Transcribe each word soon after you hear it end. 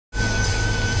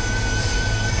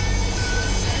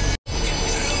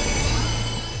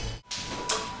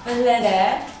Hello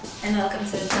there, and welcome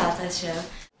to the Tata Show.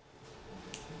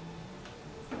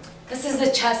 This is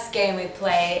the chess game we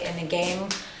play in a game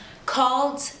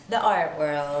called the Art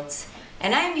World.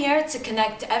 And I'm here to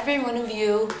connect every one of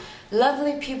you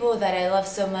lovely people that I love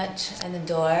so much and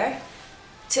adore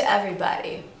to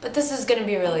everybody. But this is gonna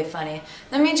be really funny.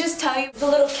 Let me just tell you, the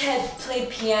little kid played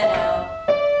piano.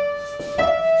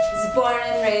 He's born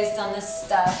and raised on this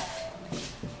stuff.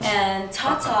 And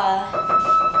Tata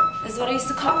is what I used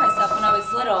to call myself when I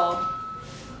was little.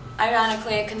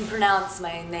 Ironically, I couldn't pronounce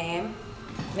my name.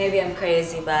 Maybe I'm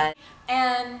crazy, but...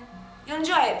 And you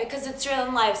enjoy it because it's real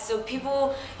in life. So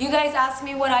people, you guys ask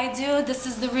me what I do, this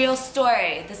is the real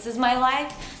story. This is my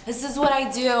life, this is what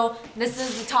I do. This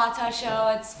is the Tata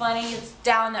Show. It's funny, it's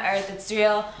down to earth, it's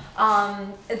real.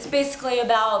 It's basically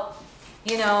about,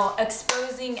 you know,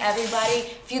 exposing everybody.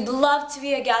 If you'd love to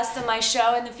be a guest on my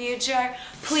show in the future,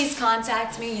 please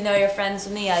contact me. You know you're friends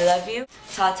with me. I love you.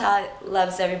 Tata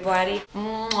loves everybody.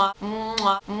 Mwah,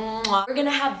 mwah, mwah. We're gonna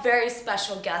have very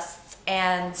special guests,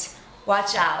 and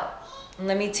watch out.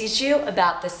 Let me teach you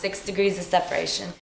about the 6 degrees of separation.